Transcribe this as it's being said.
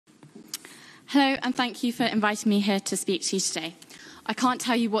Hello, and thank you for inviting me here to speak to you today. I can't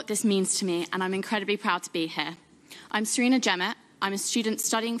tell you what this means to me, and I'm incredibly proud to be here. I'm Serena Jemmett. I'm a student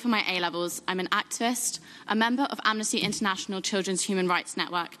studying for my A-levels. I'm an activist, a member of Amnesty International Children's Human Rights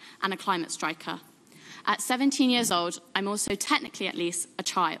Network, and a climate striker. At 17 years old, I'm also technically, at least, a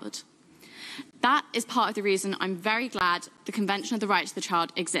child. That is part of the reason I'm very glad the Convention of the Rights of the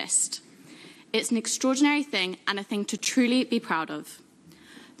Child exists. It's an extraordinary thing and a thing to truly be proud of.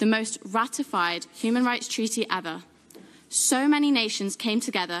 The most ratified human rights treaty ever. So many nations came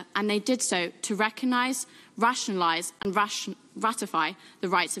together, and they did so to recognise, rationalise and ratify the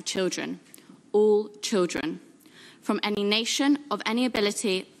rights of children. All children. From any nation, of any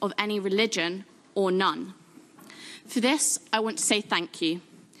ability, of any religion, or none. For this, I want to say thank you.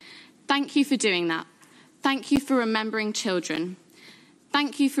 Thank you for doing that. Thank you for remembering children.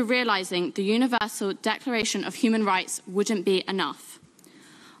 Thank you for realising the Universal Declaration of Human Rights wouldn't be enough.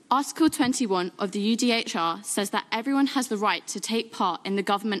 Article 21 of the UDHR says that everyone has the right to take part in the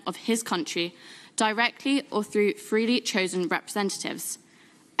government of his country, directly or through freely chosen representatives.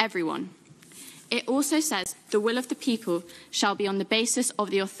 Everyone. It also says the will of the people shall be on the basis of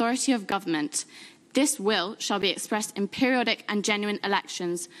the authority of government. This will shall be expressed in periodic and genuine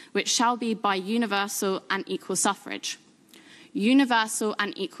elections, which shall be by universal and equal suffrage. Universal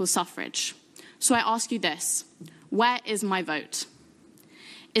and equal suffrage. So I ask you this, where is my vote?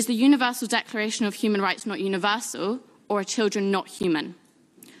 Is the Universal Declaration of Human Rights not universal, or are children not human?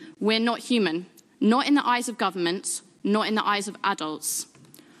 We're not human, not in the eyes of governments, not in the eyes of adults.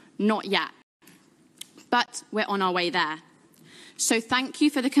 Not yet. But we're on our way there. So thank you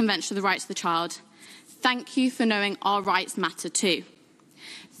for the Convention of the Rights of the Child. Thank you for knowing our rights matter too.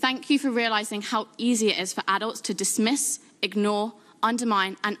 Thank you for realising how easy it is for adults to dismiss, ignore,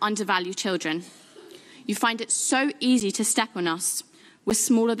 undermine and undervalue children. You find it so easy to step on us. We're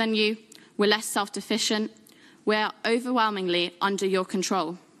smaller than you, we're less self-sufficient, we're overwhelmingly under your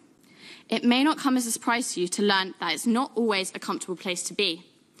control. It may not come as a surprise to you to learn that it's not always a comfortable place to be.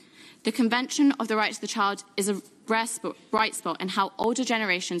 The Convention of the Rights of the Child is a bright spot in how older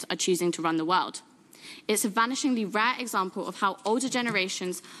generations are choosing to run the world. It's a vanishingly rare example of how older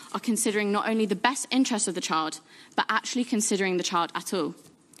generations are considering not only the best interests of the child, but actually considering the child at all.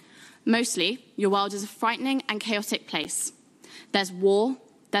 Mostly, your world is a frightening and chaotic place. There's war,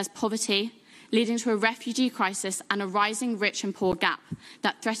 there's poverty, leading to a refugee crisis and a rising rich and poor gap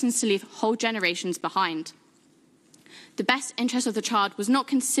that threatens to leave whole generations behind. The best interest of the child was not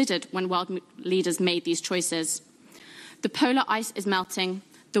considered when world leaders made these choices. The polar ice is melting,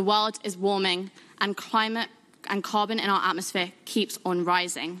 the world is warming, and climate and carbon in our atmosphere keeps on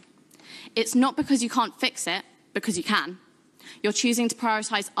rising. It's not because you can't fix it, because you can. You're choosing to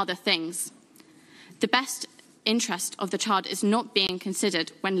prioritise other things. The best interest of the child is not being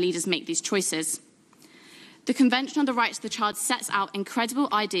considered when leaders make these choices. The Convention on the Rights of the Child sets out incredible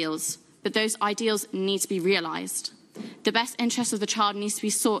ideals, but those ideals need to be realised. The best interest of the child needs to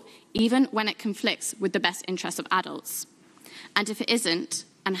be sought even when it conflicts with the best interests of adults. And if it isn't,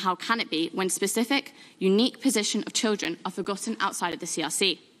 and how can it be when specific, unique position of children are forgotten outside of the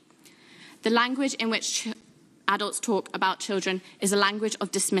CRC? The language in which adults talk about children is a language of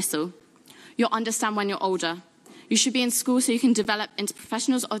dismissal. You'll understand when you're older. You should be in school so you can develop into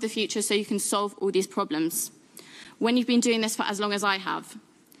professionals of the future so you can solve all these problems. When you've been doing this for as long as I have.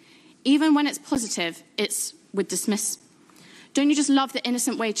 Even when it's positive, it's with dismiss. Don't you just love the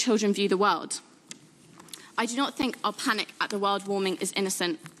innocent way children view the world? I do not think our panic at the world warming is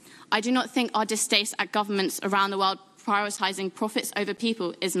innocent. I do not think our distaste at governments around the world prioritising profits over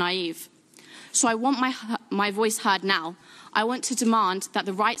people is naive. So I want my voice heard now. I want to demand that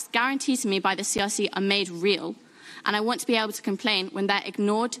the rights guaranteed to me by the CRC are made real, and I want to be able to complain when they're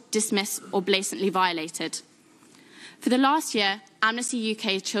ignored, dismissed or blatantly violated. For the last year, Amnesty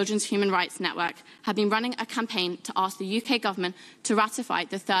UK Children's Human Rights Network have been running a campaign to ask the UK government to ratify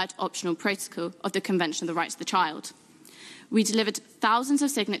the third optional protocol of the Convention of the Rights of the Child. We delivered thousands of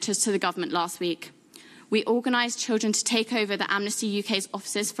signatures to the government last week. We organised children to take over the Amnesty UK's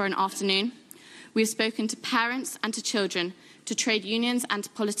offices for an afternoon. We've spoken to parents and to children, to trade unions and to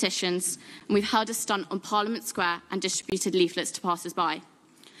politicians, and we've held a stunt on Parliament Square and distributed leaflets to passers-by.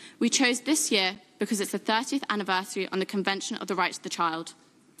 We chose this year because it's the 30th anniversary on the Convention of the Rights of the Child.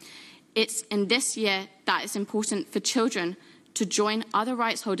 It's in this year that it's important for children to join other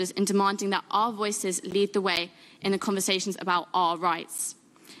rights holders in demanding that our voices lead the way in the conversations about our rights.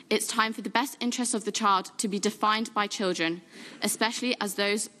 It's time for the best interests of the child to be defined by children, especially as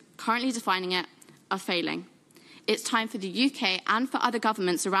those currently defining it are failing. It's time for the UK and for other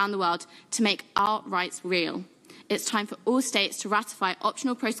governments around the world to make our rights real. It's time for all states to ratify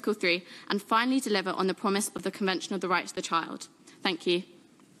Optional Protocol 3 and finally deliver on the promise of the Convention of the Rights of the Child. Thank you.